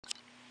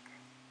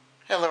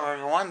Hello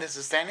everyone, this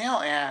is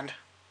Daniel, and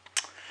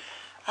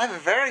I have a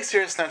very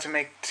serious note to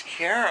make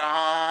here.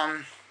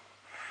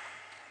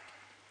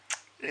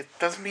 It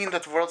doesn't mean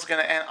that the world's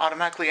gonna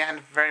automatically end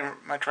very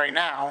much right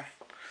now.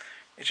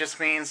 It just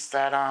means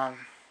that,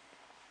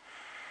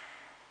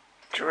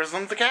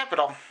 Jerusalem's the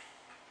capital.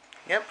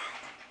 Yep.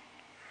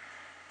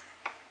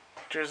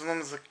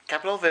 Jerusalem's the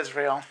capital of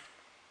Israel.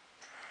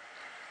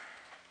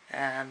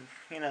 And,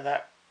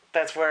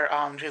 that's where,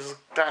 Jesus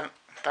died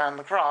on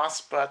the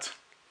cross, but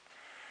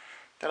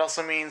that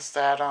also means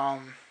that,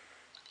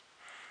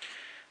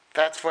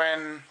 that's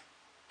when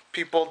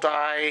people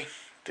die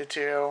due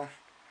to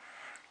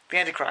the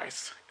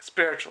Antichrist,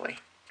 spiritually.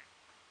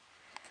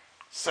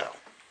 So,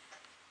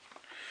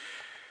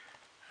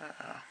 where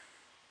are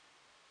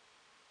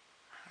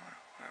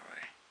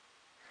we?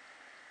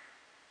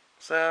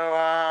 So,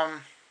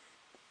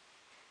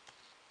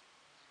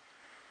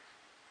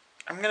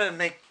 I'm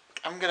gonna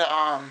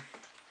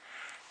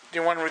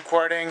do one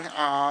recording,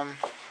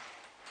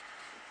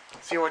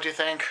 see what you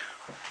think.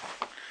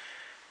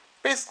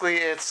 Basically,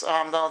 it's,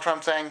 Donald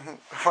Trump saying,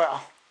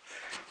 well,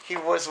 he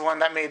was the one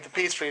that made the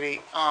peace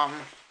treaty,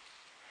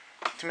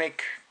 to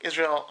make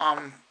Israel,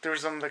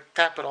 Jerusalem the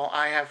capital.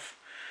 I have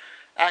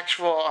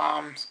actual,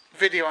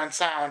 video and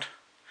sound,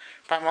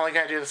 but I'm only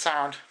gonna do the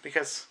sound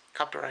because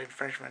copyright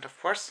infringement, of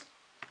course.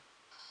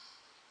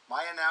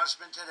 My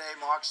announcement today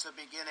marks the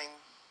beginning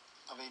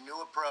of a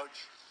new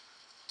approach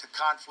to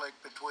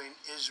conflict between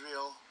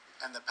Israel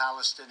and the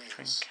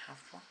Palestinians.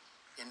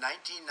 In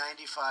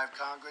 1995,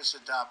 Congress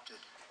adopted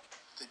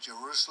the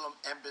Jerusalem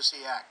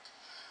Embassy Act,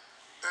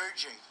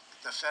 urging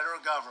the federal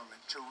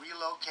government to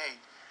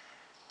relocate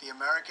the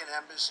American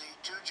embassy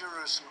to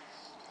Jerusalem.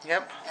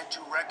 Yep. And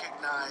to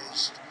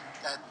recognize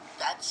that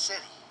that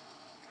city,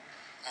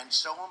 and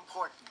so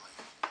importantly,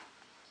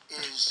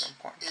 is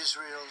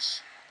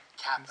Israel's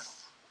capital.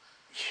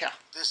 Yeah.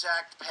 This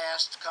act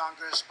passed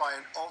Congress by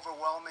an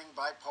overwhelming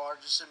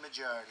bipartisan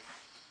majority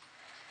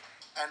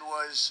and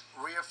was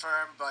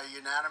reaffirmed by a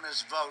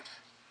unanimous vote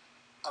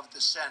of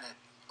the Senate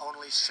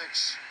only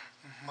 6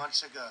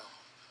 months ago.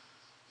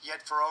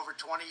 Yet for over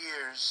 20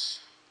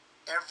 years,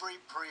 every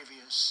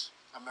previous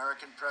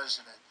American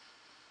president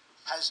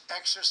has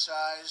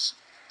exercised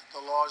the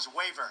law's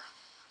waiver,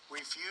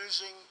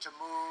 refusing to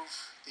move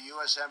the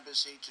U.S.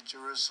 Embassy to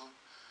Jerusalem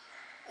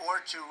or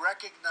to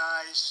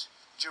recognize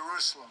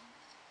Jerusalem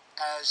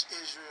as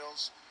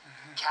Israel's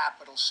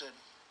capital city.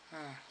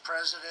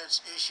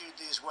 Presidents issued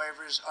these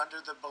waivers under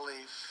the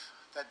belief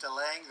that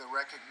delaying the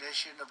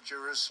recognition of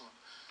Jerusalem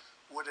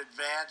would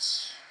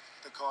advance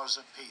the cause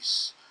of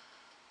peace.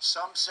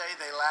 Some say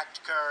they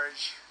lacked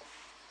courage,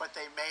 but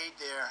they made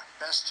their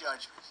best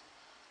judgment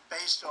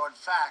based on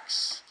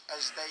facts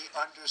as they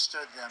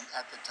understood them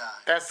at the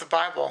time. That's the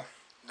Bible.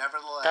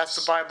 Nevertheless, that's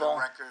the Bible.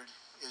 The record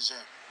is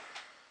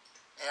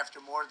in.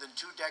 After more than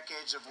 2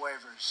 decades of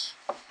waivers,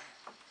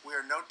 we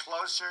are no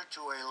closer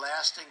to a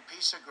lasting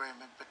peace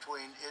agreement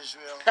between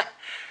Israel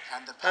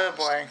and the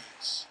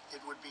Palestinians.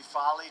 It would be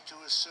folly to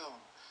assume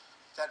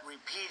that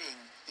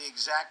repeating the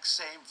exact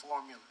same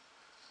formula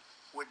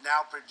would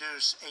now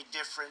produce a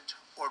different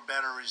or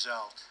better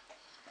result.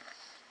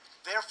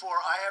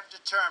 Therefore, I have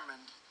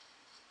determined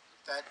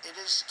that it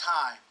is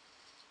time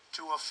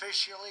to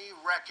officially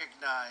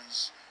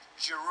recognize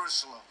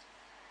Jerusalem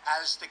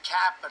as the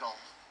capital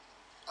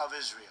of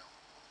Israel.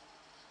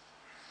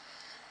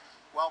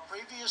 While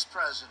previous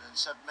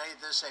presidents have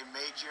made this a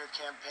major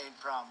campaign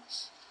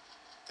promise,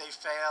 they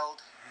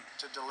failed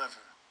to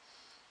deliver.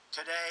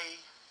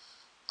 Today,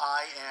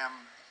 I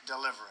am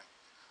delivering.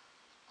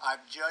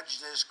 I've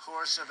judged this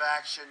course of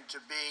action to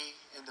be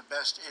in the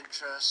best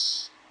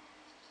interests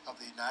of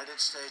the United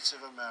States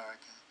of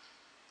America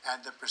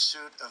and the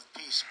pursuit of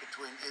peace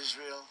between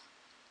Israel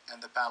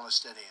and the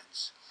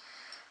Palestinians.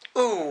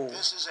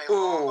 This is a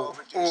long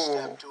overdue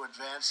step to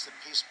advance the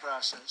peace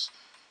process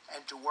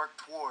and to work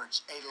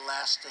towards a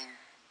lasting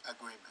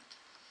agreement.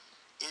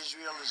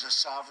 Israel is a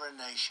sovereign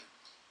nation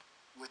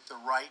with the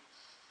right,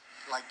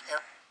 like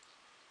every...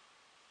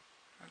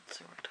 Let's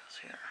see what it does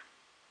here.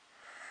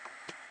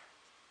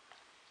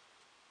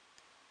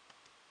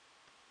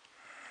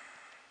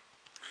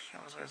 He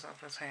always raised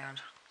up his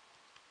hand.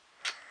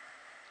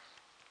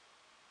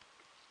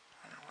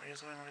 I don't know what he's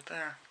doing right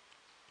there.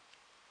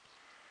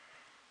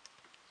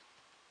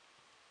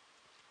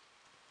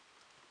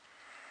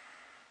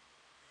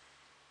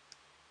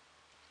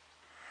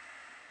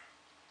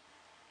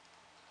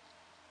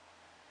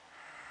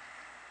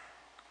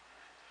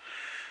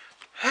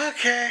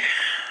 Okay.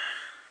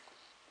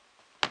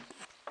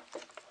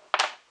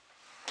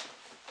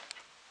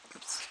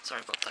 Oops,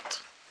 sorry about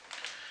that.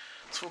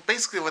 So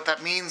basically what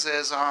that means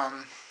is,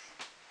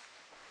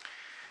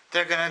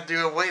 they're gonna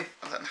do a waiver.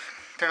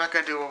 They're not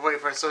gonna do a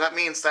waiver. So that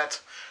means that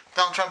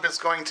Donald Trump is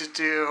going to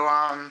do,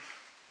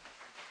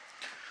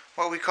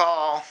 what we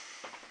call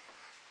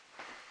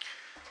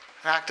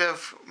an act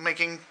of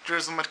making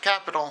Jerusalem a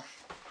capital.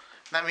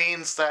 That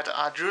means that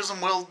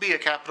Jerusalem will be a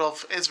capital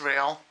of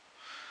Israel,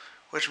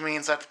 which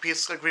means that the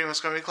peace agreement is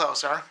going to be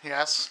closer,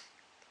 yes.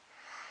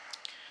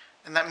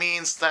 And that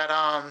means that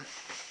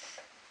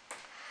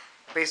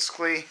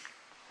basically,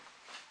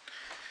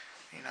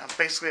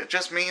 basically it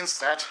just means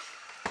that,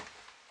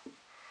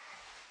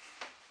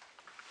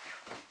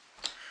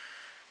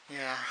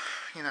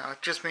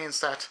 it just means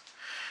that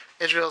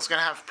Israel's going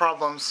to have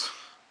problems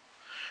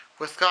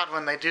with God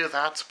when they do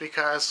that,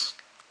 because,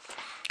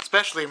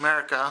 especially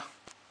America,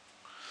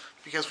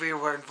 because we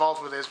were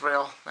involved with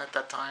Israel at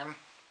that time.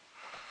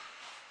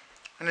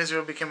 When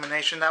Israel became a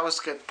nation, that was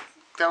good.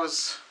 That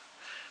was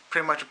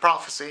pretty much a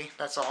prophecy,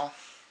 that's all.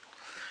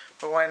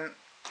 But when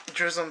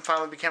Jerusalem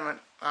finally became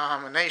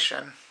a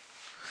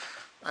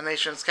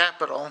nation's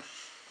capital,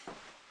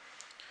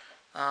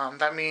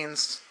 that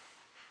means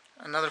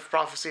another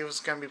prophecy was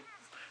going to be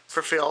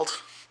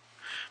fulfilled.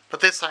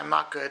 But this time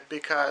not good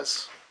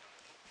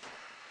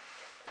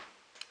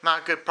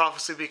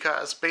prophecy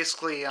because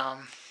basically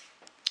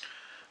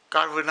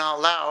God would not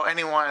allow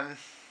anyone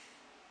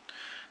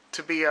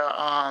to be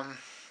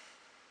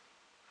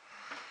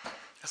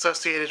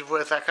associated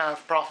with that kind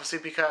of prophecy,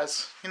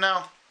 because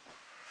that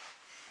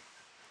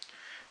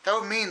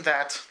would mean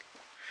that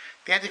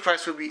the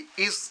Antichrist would be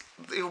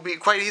it would be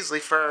quite easily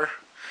for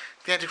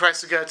the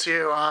Antichrist to go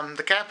to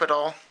the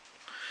capital,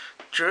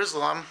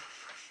 Jerusalem,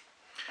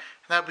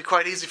 and that would be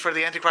quite easy for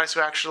the Antichrist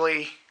to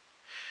actually,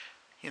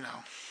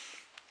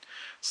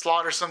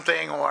 slaughter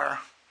something or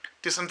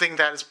do something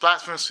that is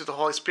blasphemous to the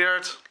Holy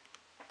Spirit.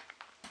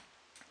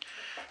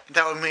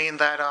 That would mean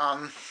that,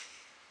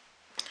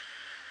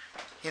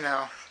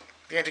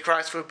 the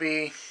Antichrist would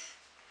be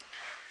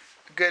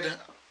a good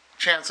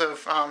chance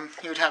of,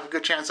 he would have a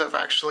good chance of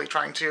actually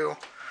trying to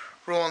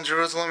rule in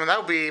Jerusalem, and that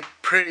would be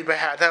pretty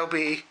bad. That would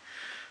be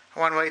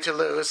one way to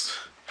lose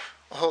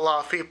a whole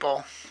lot of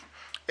people,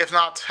 if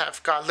not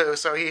have God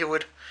lose. So he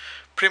would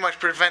pretty much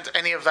prevent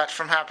any of that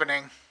from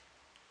happening.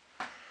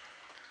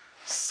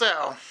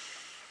 So,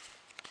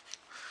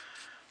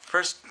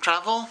 first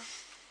travel,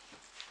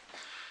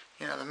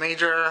 the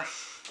major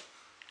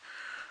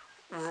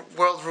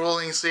world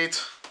ruling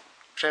seat,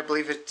 which I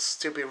believe it's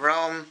to be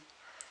Rome.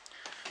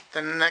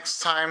 Then the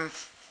next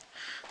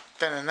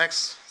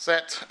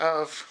set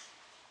of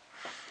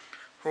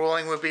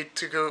ruling would be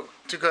to go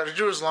to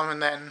Jerusalem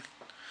and then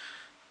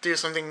do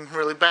something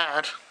really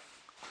bad.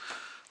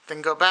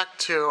 Then go back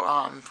to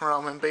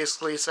Rome and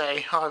basically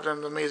say, "Oh, I've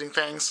done amazing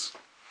things."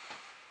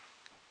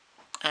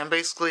 And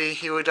basically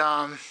he would,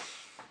 try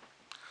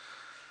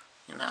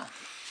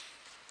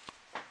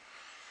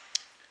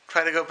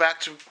to go back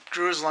to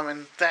Jerusalem,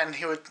 and then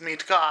he would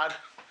meet God,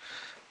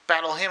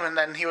 battle him, and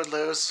then he would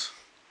lose.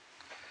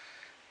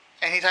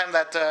 Anytime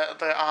that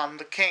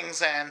the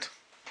kings and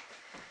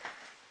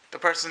the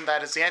person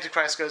that is the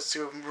Antichrist goes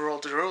to rule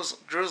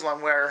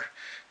Jerusalem, where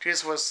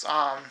Jesus was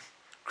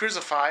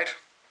crucified,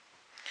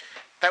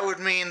 that would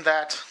mean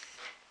that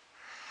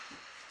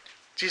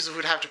Jesus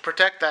would have to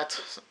protect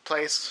that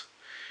place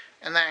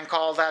and then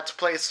call that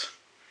place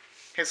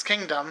his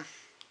kingdom,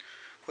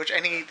 which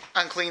any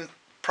unclean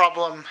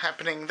problem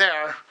happening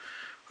there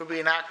would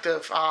be an act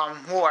of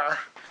war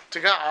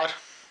to God.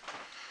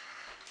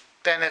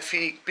 Then if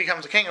he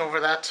becomes a king over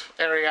that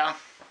area,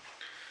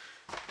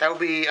 that would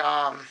be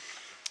a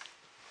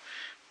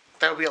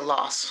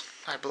loss,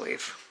 I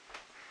believe.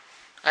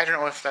 I don't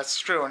know if that's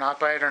true or not,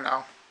 but I don't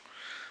know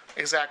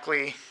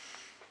exactly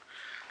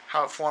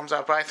how it forms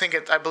out, but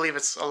I believe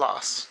it's a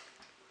loss.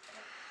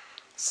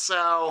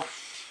 So,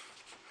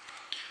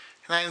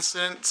 in that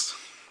instance,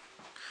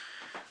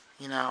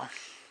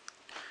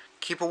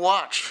 keep a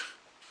watch.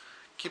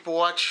 Keep a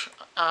watch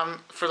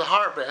for the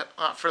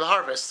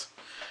harvest.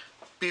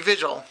 Be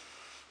vigil.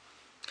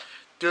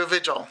 Do a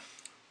vigil,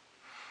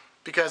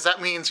 because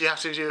that means you have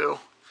to do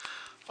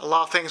a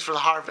lot of things for the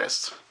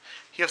harvest.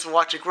 You have to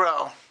watch it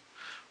grow,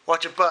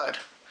 watch it bud,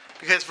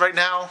 because right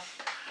now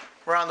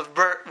we're on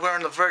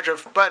the verge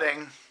of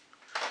budding.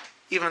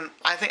 Even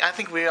I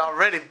think we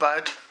already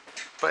budded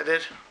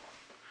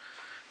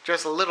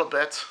just a little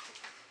bit,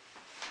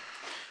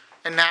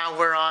 and now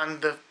we're on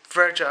the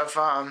verge of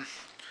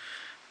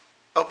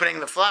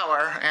opening the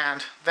flower,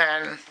 and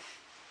then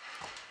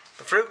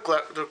the fruit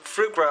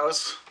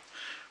grows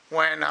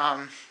when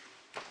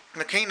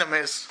the kingdom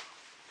is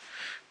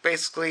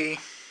basically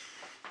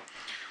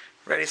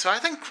ready. So I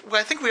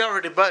think we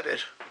already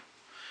budded.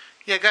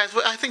 Yeah, guys,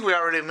 I think we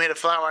already made a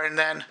flower, and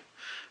then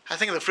I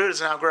think the fruit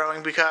is now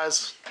growing,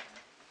 because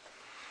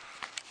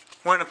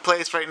we're in a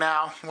place right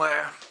now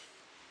where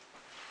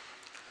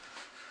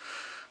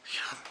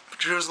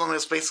Jerusalem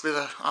is basically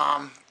the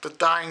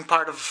dying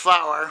part of the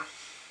flower,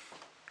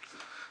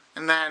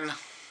 and then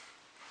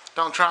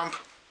Donald Trump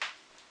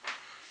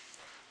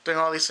doing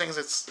all these things.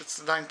 It's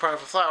the dying part of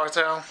the flower.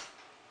 So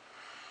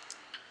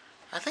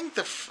I think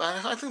the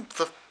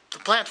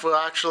plant will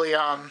actually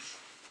we're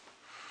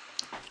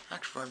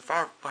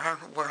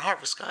in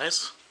harvest,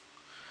 guys.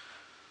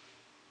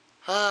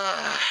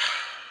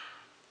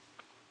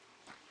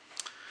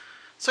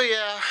 So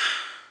yeah,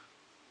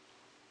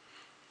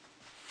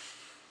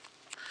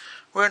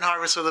 we're in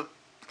harvest.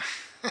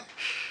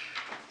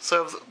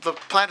 So the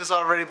plant is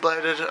already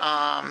budded.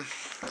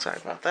 Sorry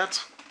about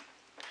that.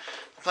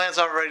 plant's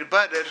already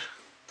budded.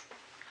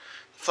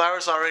 The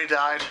flower's already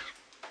died.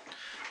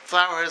 The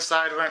flower has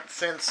died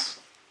since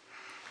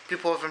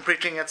people have been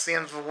preaching it's the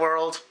end of the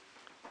world.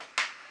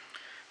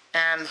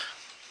 And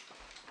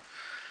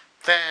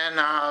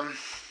then,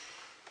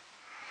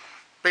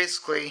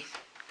 basically,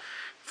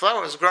 the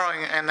flower was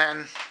growing, and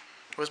then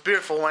it was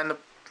beautiful when the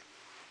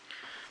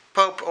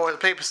Pope or the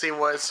papacy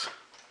was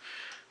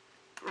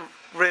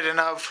ridden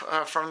of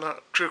from the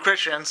true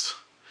Christians.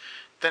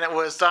 Then it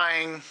was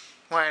dying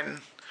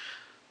when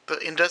the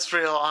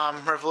Industrial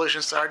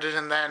Revolution started,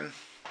 and then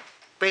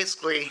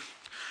basically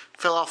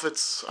fell off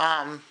its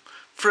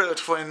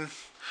fruit when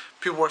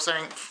people were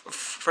saying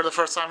for the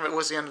first time it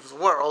was the end of the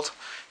world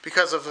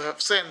because of the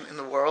sin in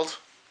the world.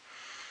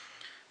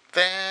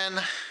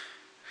 Then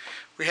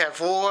we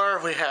have war,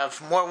 we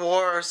have more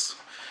wars.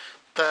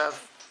 The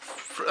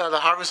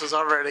harvest has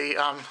already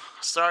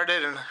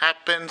started and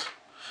happened,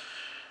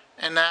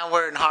 and now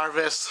we're in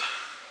harvest.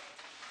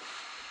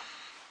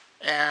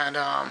 And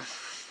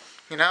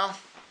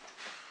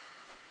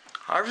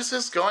harvest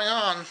is going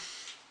on.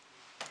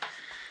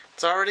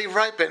 It's already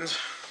ripened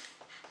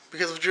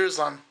because of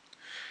Jerusalem,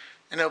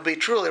 and it'll be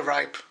truly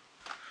ripe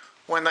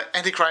when the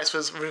Antichrist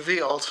was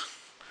revealed,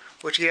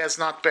 which he has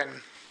not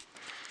been.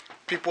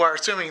 People are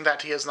assuming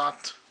that he has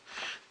not.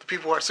 The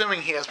people are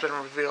assuming he has been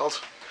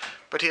revealed,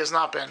 but he has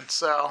not been.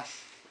 So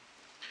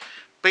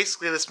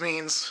basically this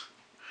means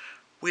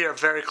we are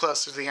very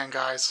close to the end,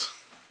 guys.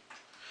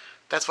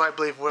 That's why I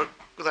believe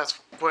that's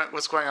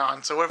what's going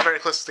on. So we're very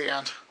close to the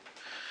end.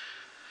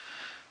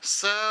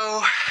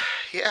 So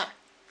yeah,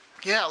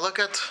 look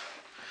at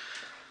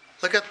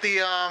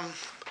the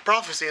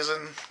prophecies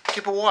and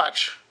keep a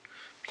watch,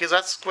 because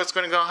that's what's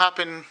going to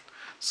happen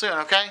soon.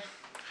 Okay.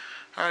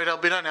 All right, I'll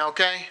be done now.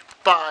 Okay.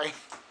 Bye.